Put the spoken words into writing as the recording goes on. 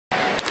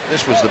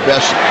This was the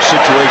best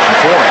situation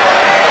for him.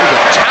 It was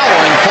a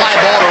towering fly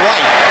ball to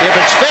right. If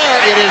it's fair,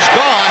 it is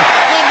gone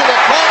into the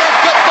corner.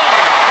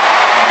 Goodbye.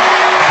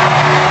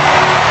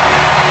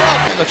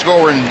 Let's go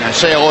over and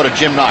say hello to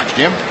Jim Knox.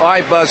 Jim? All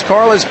right, Buzz.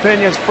 Carlos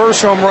Peña's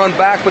first home run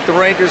back with the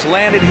Rangers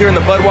landed here in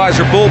the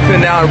Budweiser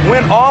bullpen now. It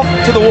went off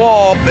to the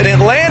wall, but it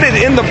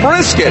landed in the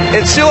brisket.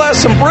 It still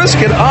has some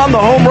brisket on the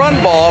home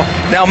run ball.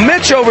 Now,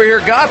 Mitch over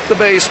here got the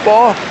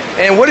baseball.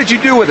 And what did you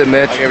do with it,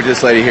 Mitch? I gave it to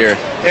this lady here.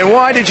 And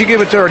why did you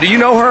give it to her? Do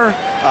you know her?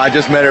 I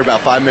just met her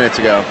about 5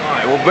 minutes ago. All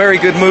right, well, very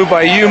good move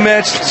by you,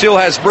 Mitch. Still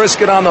has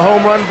brisket on the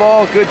home run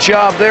ball. Good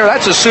job there.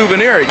 That's a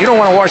souvenir. You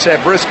don't want to wash that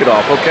brisket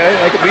off, okay?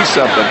 That could be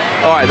something.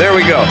 All right, there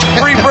we go.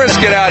 Free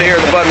brisket out here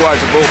at the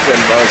Budweiser bullpen,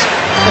 Buzz.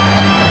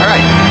 All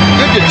right.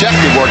 Good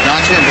detective work,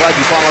 Nachi. I'm glad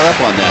you followed up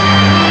on that.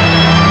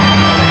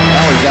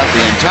 Now we've got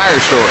the entire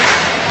story.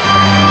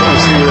 I want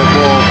to see where that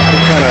ball,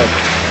 what kind of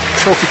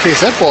trophy case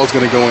that ball is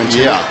going to go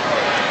into. Yeah.